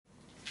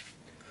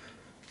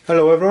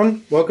Hello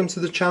everyone, welcome to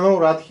the channel.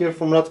 Rad here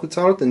from Radko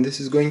Tarot, and this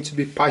is going to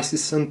be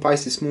Pisces Sun,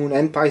 Pisces Moon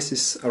and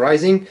Pisces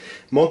Rising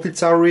monthly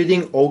tarot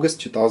reading August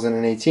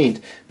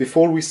 2018.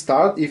 Before we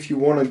start, if you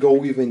want to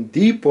go even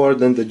deeper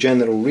than the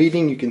general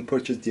reading, you can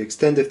purchase the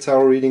extended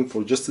tarot reading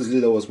for just as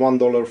little as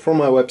 $1 from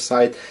my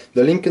website.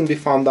 The link can be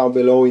found down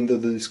below in the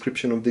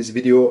description of this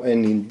video.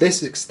 And in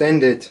this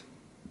extended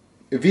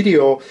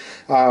video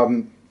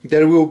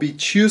there will be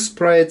two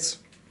spreads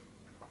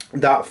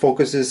that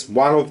focuses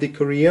one of the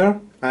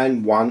career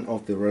and one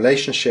of the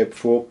relationship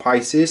for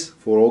Pisces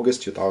for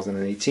August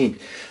 2018.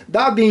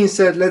 That being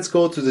said, let's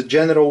go to the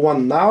general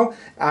one now,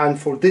 and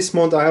for this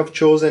month I have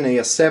chosen a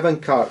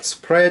 7-card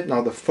spread.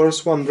 Now the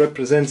first one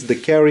represents the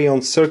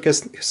carry-on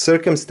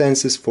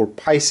circumstances for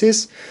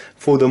Pisces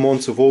for the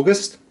month of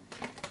August.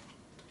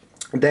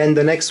 Then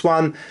the next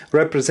one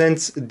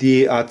represents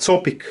the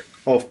topic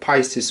of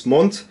Pisces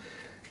month.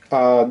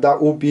 That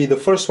will be, the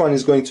first one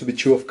is going to be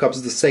Two of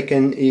Cups, the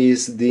second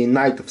is the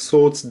Knight of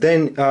Swords.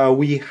 Then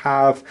we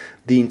have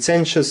the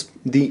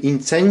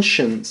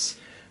intentions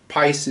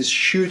Pisces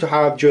should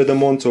have during the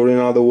month, or in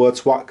other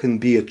words, what can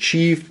be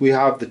achieved. We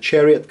have the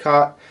Chariot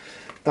card.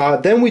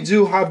 Then we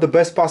do have the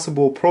best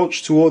possible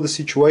approach toward the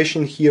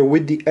situation here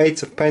with the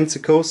Eight of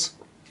Pentacles,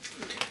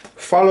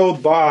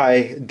 followed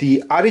by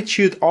the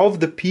attitude of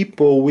the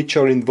people which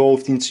are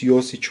involved into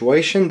your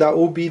situation. That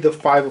will be the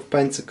Five of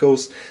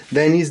Pentacles.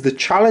 Then is the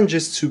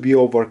challenges to be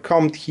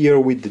overcome here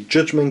with the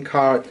Judgment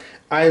card.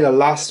 And at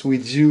last we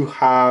do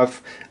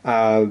have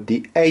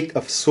the Eight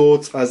of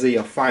Swords as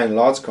a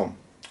final outcome.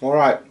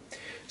 Alright,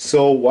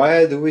 so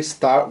where do we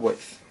start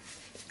with?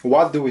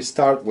 What do we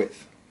start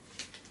with?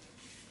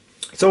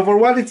 So for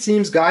what it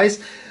seems,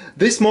 guys,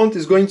 this month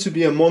is going to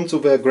be a month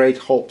of great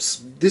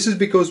hopes. This is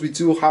because we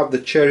do have the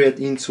Chariot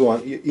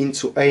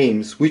into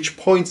aims, which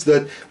points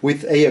that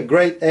with a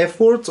great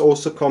effort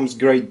also comes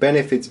great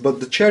benefits. But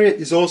the Chariot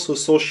is also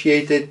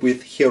associated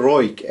with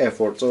heroic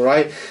efforts,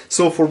 alright?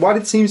 So for what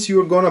it seems,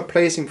 you're going to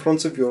place in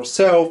front of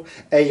yourself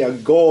a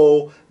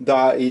goal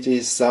that it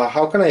is,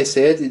 how can I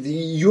say it?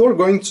 You're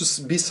going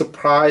to be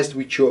surprised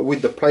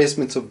with the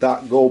placement of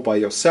that goal by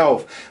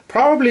yourself.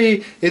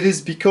 Probably it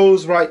is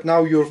because right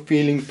now you're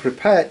feeling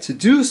prepared to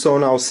do so.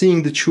 Now,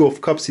 seeing the Two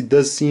of Cups, it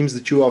does seem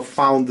that you have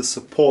found the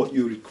support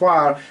you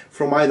require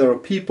from either a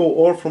people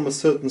or from a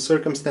certain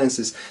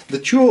circumstances. The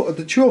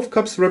two of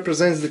Cups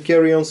represents the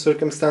carry-on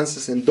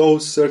circumstances, and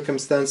those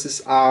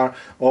circumstances are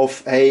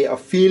of a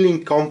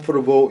feeling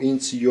comfortable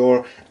into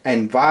your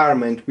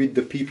environment with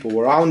the people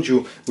around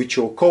you, with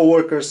your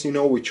co-workers, you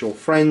know, with your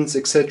friends,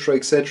 etc,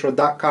 etc.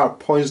 That card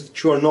points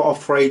that you are not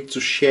afraid to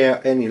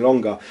share any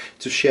longer,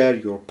 to share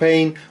your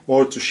pain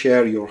or to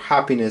share your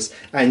happiness,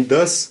 and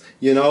thus,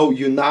 you know,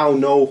 you now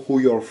know who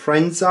your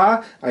friends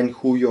are and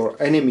who your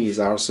enemies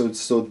are.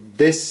 So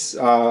this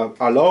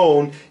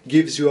alone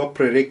gives you a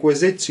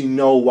prerequisite to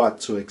know what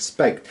to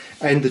expect.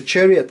 And the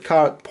Chariot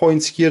card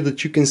points here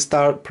that you can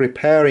start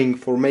preparing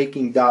for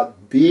making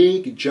that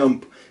big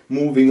jump,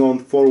 moving on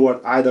forward,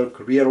 either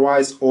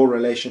career-wise or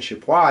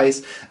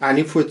relationship-wise. And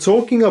if we're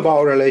talking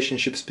about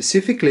relationships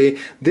specifically,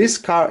 this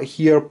card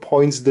here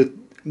points that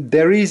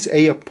there is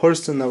a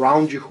person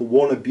around you who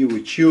want to be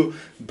with you,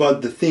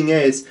 but the thing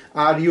is,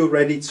 are you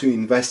ready to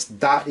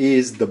invest? That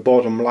is the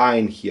bottom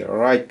line here,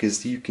 alright?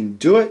 Because you can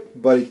do it,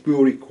 but it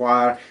will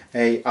require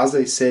as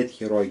I said,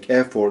 heroic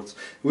effort.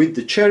 With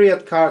the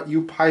Chariot card,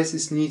 you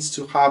Pisces needs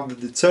to have the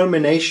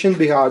determination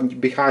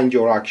behind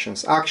your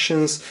actions.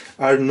 Actions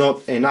are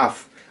not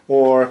enough,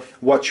 or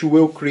what you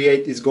will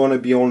create is going to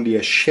be only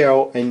a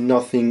shell and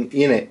nothing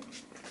in it.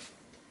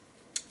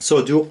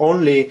 So do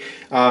only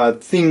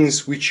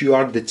things which you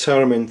are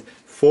determined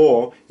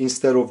for,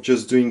 instead of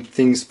just doing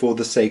things for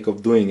the sake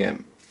of doing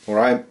them.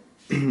 Alright?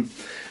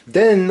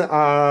 Then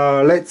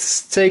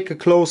let's take a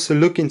closer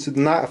look into the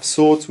Knight of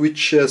Swords,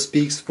 which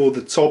speaks for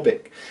the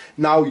topic.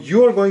 Now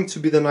you are going to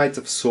be the Knight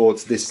of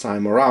Swords this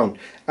time around,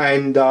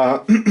 and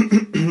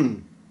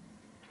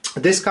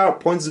this card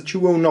points that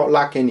you will not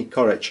lack any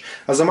courage.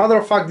 As a matter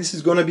of fact, this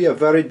is going to be a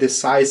very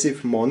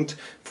decisive month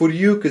for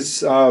you,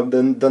 because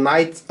the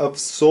Knight of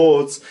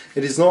Swords,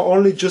 it is not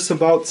only just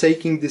about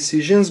taking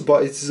decisions,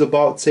 but it is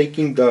about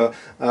taking the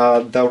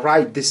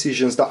right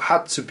decisions that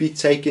had to be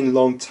taken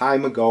long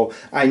time ago,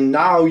 and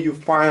now you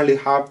finally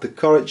have the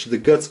courage, the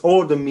guts,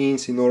 or the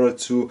means in order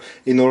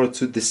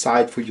to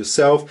decide for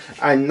yourself.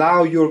 And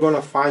now you're going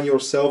to find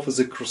yourself as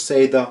a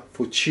crusader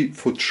for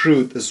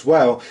truth as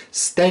well,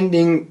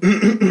 standing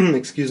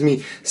excuse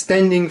me,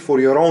 standing for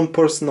your own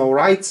personal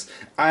rights,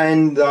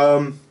 and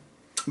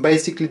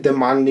basically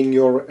demanding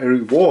your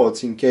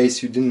rewards in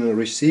case you didn't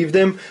receive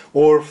them,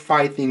 or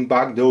fighting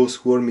back those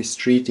who are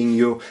mistreating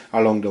you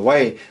along the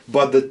way.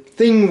 But the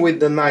thing with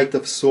the Knight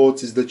of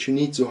Swords is that you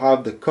need to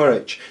have the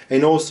courage,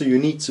 and also you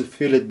need to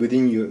feel it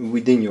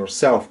within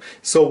yourself.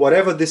 So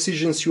whatever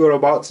decisions you are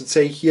about to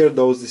take here,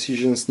 those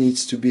decisions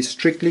needs to be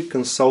strictly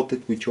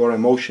consulted with your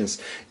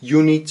emotions.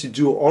 You need to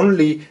do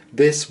only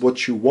this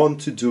what you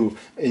want to do,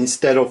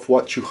 instead of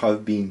what you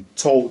have been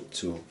told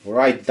to.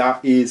 Alright,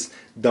 that is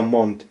the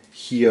month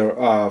here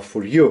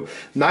for you.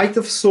 Knight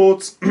of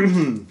Swords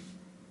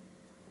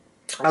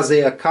as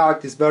a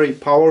card is very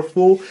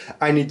powerful,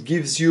 and it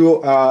gives you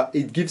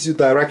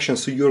direction.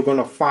 So you're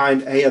gonna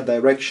find a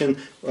direction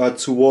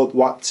toward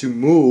what to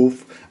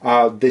move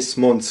this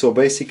month. So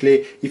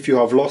basically, if you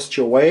have lost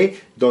your way,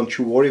 don't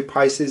you worry,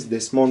 Pisces.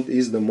 This month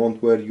is the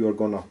month where you're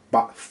gonna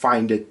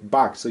find it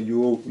back. So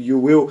you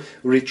will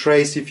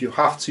retrace, if you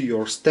have to,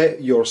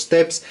 your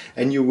steps,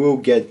 and you will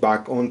get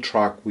back on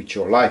track with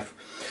your life.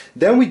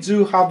 Then we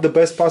do have the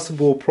best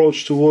possible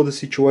approach toward the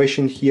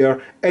situation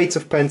here. Eight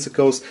of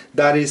Pentacles.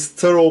 That is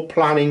thorough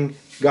planning,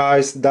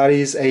 guys. That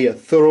is a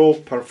thorough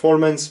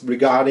performance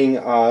regarding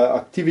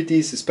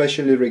activities,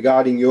 especially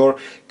regarding your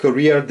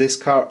career. This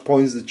card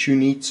points that you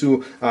need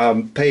to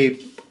pay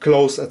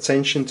close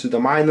attention to the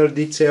minor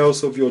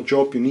details of your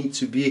job. You need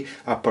to be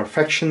a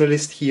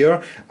perfectionist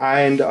here,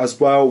 and as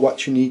well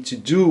what you need to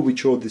do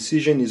with your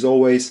decision is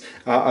always,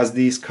 as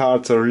these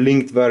cards are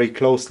linked very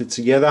closely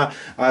together,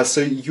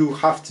 so you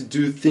have to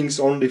do things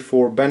only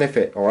for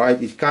benefit. All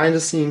right, it kind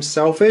of seems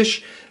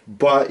selfish,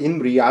 but in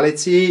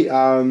reality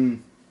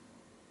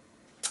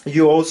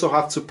you also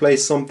have to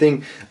place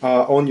something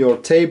on your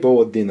table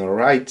at dinner,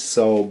 right?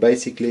 So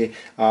basically,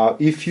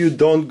 if you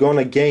don't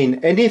gonna gain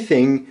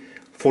anything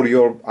for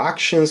your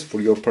actions, for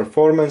your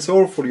performance,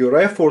 or for your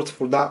efforts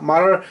for that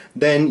matter,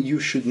 then you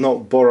should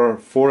not bother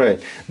for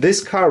it.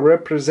 This card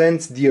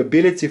represents the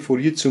ability for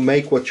you to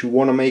make what you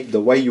want to make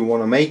the way you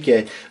want to make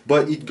it,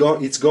 but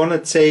it's gonna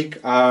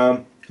take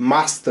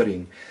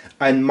mastering.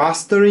 And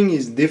mastering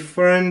is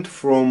different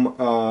from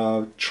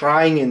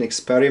trying and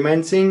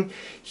experimenting.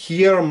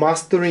 Here,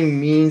 mastering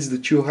means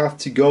that you have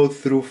to go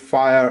through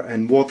fire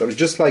and water,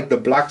 just like the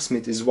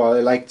blacksmith is what I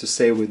like to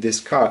say with this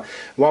card.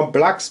 Well,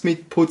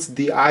 blacksmith puts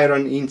the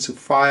iron into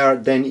fire,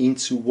 then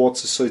into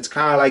water. So it's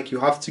kind of like you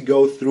have to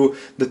go through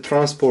the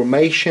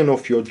transformation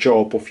of your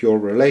job, of your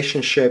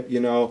relationship,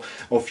 you know,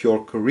 of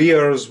your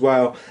career as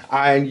well.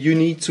 And you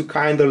need to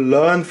kind of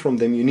learn from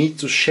them. You need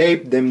to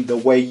shape them the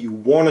way you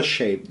want to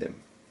shape them.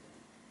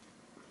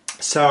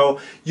 So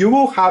you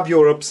will have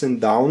your ups and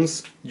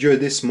downs during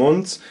this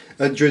month,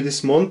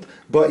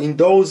 but in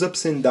those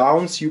ups and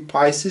downs, you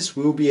Pisces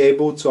will be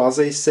able to, as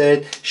I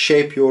said,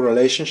 shape your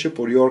relationship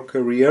or your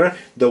career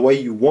the way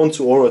you want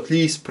to, or at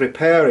least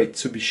prepare it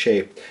to be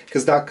shaped,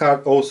 because that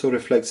card also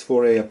reflects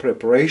for a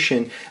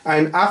preparation.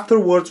 And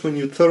afterwards, when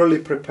you thoroughly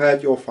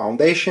prepared your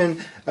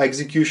foundation,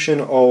 execution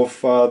of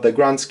the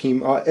grand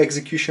scheme,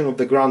 execution of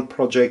the grand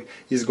project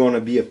is going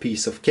to be a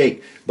piece of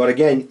cake. But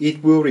again,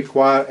 it will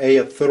require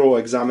a thorough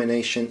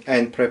examination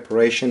and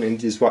preparation, and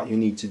this is what you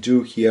need to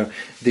do here,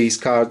 these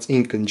cards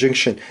in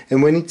conjunction.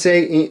 And when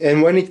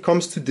it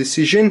comes to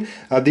decision,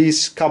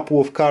 these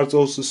couple of cards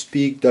also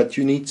speak that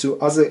you need to,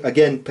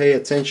 again, pay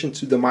attention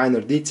to the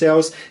minor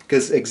details,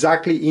 because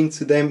exactly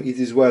into them it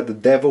is where the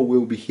devil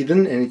will be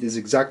hidden, and it is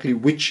exactly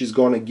which is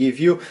going to give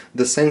you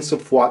the sense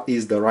of what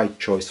is the right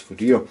choice for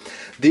you.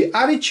 The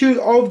attitude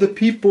of the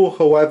people,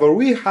 however,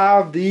 we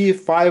have the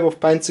Five of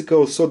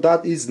Pentacles, so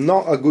that is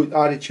not a good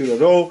attitude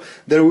at all.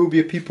 There will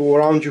be people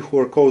around you who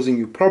are causing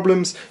you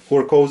problems, who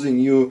are causing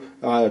you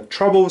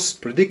troubles,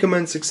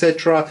 predicaments,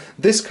 etc.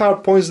 This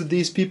card points that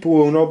these people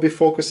will not be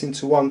focused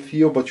into one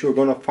field, but you're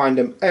going to find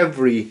them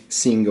every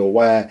single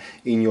where,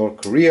 in your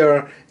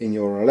career, in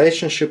your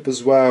relationship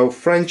as well,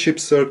 friendship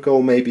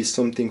circle, maybe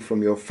something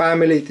from your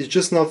family. It is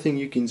just nothing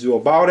you can do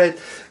about it.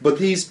 But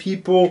these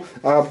people,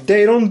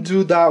 they don't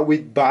do that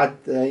with bad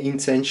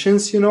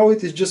intentions, you know.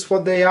 It is just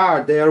what they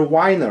are. They are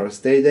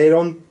whiners. They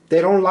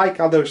don't like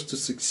others to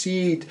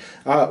succeed,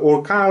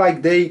 or kind of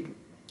like they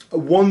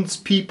wants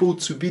people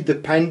to be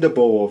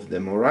dependable of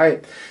them, all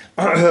right?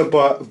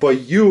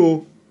 but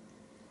you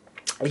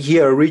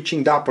here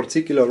reaching that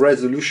particular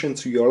resolution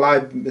to your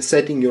life,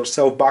 setting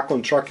yourself back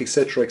on track,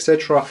 etc.,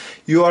 etc.,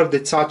 you are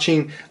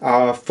detaching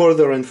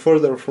further and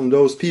further from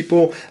those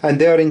people, and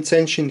their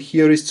intention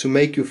here is to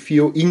make you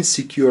feel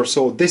insecure.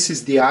 So this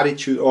is the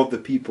attitude of the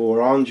people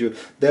around you.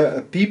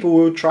 The people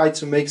will try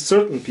to make,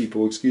 certain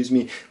people, excuse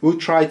me, will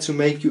try to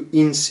make you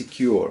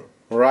insecure.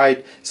 All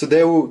right, so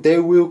they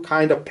will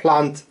kind of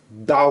plant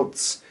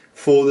doubts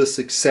for the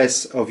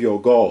success of your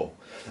goal,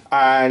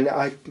 and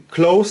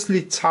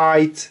closely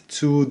tied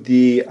to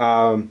the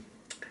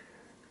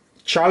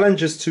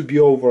challenges to be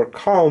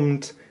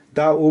overcome,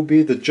 that will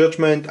be the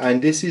Judgment,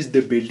 and this is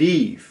the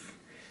belief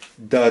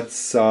that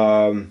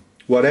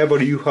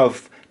whatever you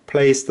have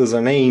placed as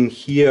a name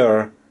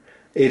here,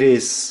 it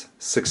is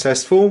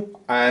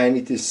successful, and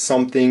it is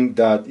something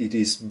that it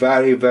is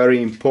very,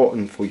 very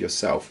important for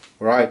yourself.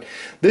 Right?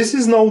 This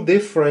is no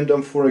different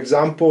than, for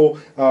example,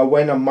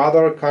 when a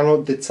mother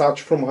cannot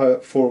detach from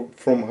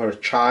her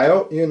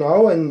child, you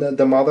know, and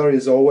the mother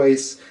is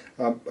always,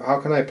 how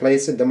can I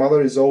place it? The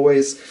mother is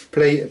always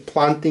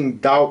planting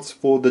doubts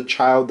for the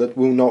child that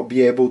will not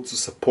be able to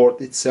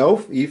support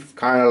itself if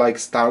kind of like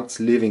starts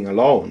living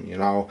alone, you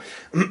know.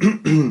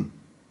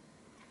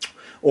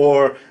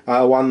 Or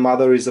one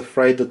mother is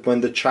afraid that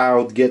when the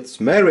child gets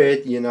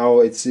married, you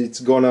know, it's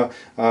gonna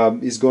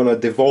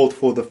devote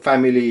for the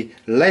family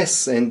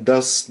less, and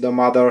thus the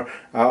mother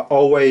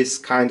always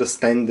kind of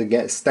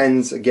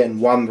stands against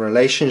one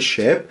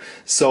relationship,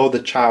 so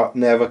the child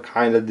never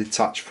kind of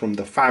detached from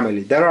the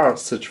family. There are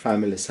such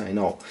families, I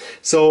know.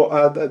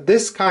 So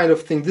this kind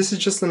of thing, this is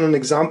just an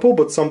example,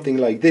 but something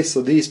like this.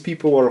 So these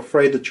people are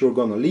afraid that you're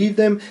going to leave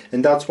them,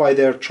 and that's why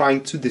they're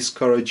trying to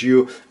discourage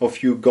you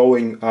of you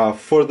going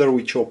further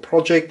with your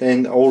project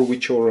and or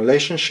with your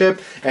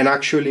relationship, and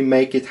actually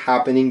make it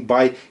happening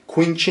by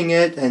quenching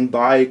it and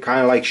by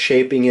kind of like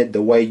shaping it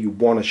the way you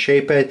want to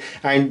shape it.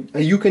 And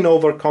you can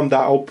overcome that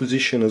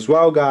opposition as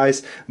well,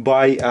 guys,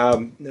 by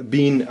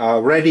being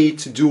ready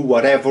to do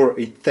whatever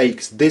it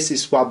takes. This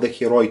is what the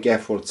heroic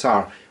efforts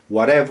are,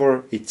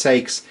 whatever it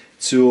takes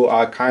to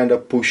kind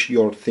of push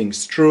your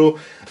things through,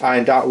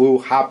 and that will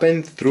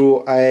happen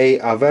through a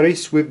very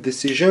swift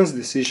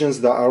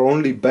decisions that are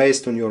only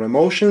based on your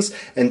emotions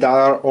and that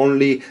are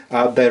only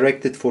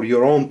directed for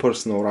your own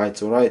personal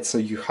rights. All right, so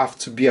you have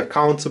to be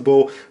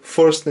accountable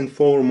first and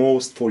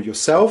foremost for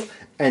yourself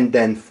and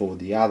then for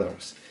the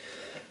others.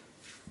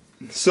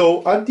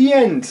 So at the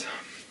end,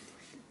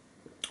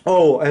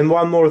 oh, and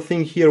one more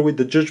thing here with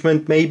the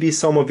Judgment, maybe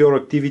some of your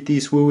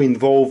activities will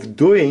involve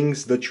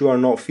doings that you are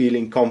not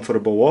feeling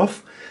comfortable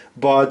of,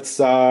 but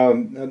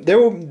there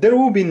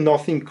will be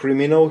nothing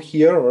criminal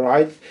here,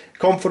 right?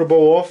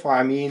 Comfortable of,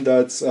 I mean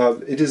that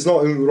it is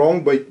not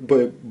wrong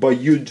by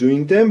you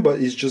doing them,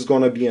 but it's just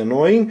gonna be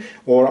annoying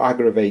or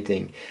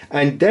aggravating.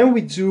 And then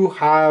we do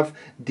have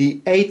the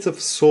Eight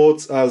of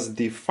Swords as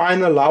the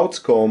final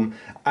outcome,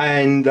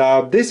 and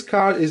this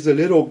card is a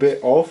little bit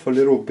off, a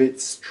little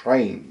bit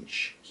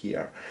strange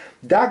here.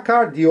 That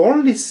card, the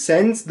only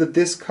sense that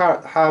this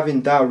card have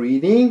in that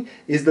reading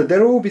is that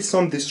there will be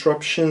some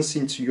disruptions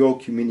into your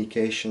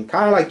communication,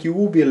 kind of like you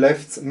will be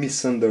left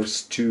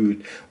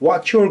misunderstood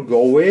what your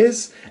goal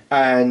is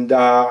and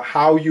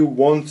how you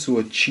want to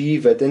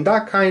achieve it, and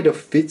that kind of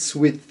fits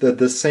with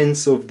the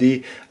sense of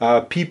the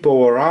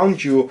people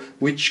around you,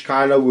 which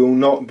kind of will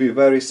not be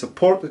very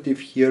supportive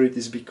here. It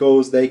is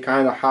because they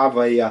kind of have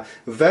a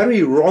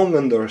very wrong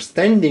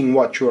understanding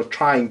what you're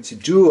trying to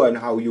do and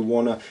how you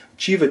want to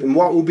achieve it and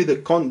what will be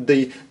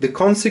the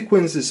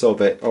consequences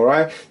of it. All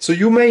right, so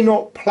you may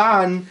not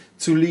plan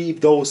to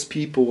leave those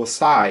people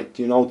aside,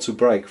 you know, to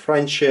break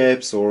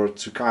friendships or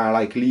to kind of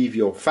like leave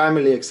your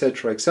family,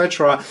 etc.,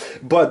 etc.,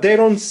 but they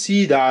don't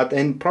see that,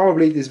 and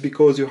probably it is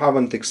because you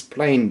haven't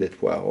explained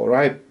it well. All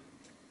right,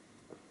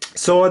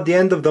 so at the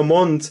end of the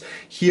month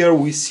here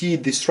we see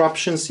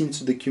disruptions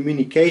into the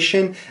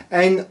communication,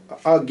 and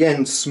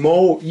again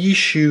small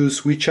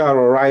issues which are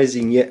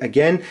arising yet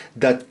again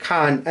that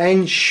can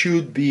and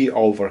should be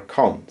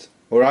overcome.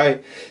 All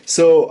right,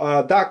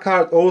 so that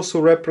card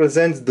also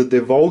represents the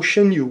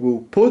devotion you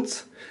will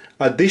put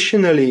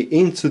additionally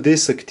into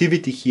this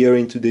activity here,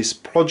 into this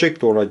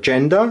project or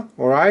agenda.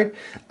 All right,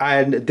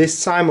 and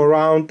this time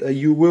around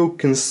you will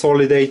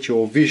consolidate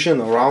your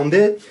vision around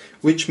it,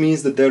 which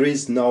means that there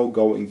is no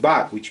going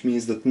back, which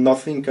means that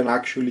nothing can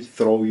actually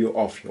throw you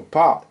off your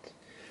path,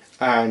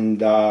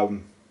 and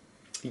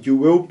you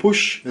will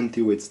push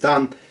until it's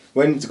done.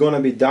 When it's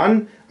gonna be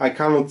done, I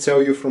cannot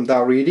tell you from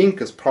that reading,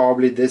 because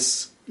probably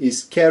this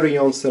is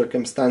carry-on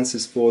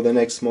circumstances for the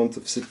next month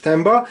of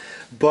September,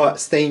 but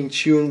stay in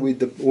tune with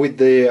the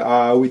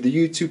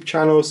YouTube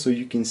channel so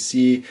you can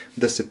see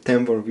the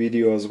September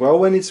video as well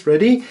when it's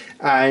ready.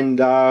 And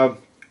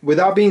with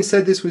that being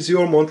said, this was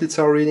your monthly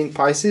tarot reading,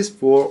 Pisces,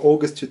 for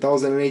August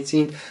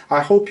 2018. I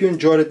hope you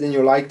enjoyed it and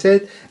you liked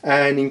it,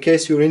 and in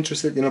case you're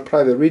interested in a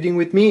private reading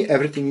with me,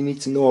 everything you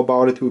need to know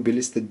about it will be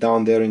listed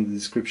down there in the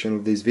description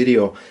of this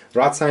video.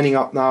 Rad signing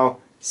up now.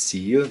 See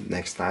you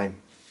next time.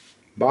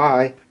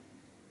 Bye.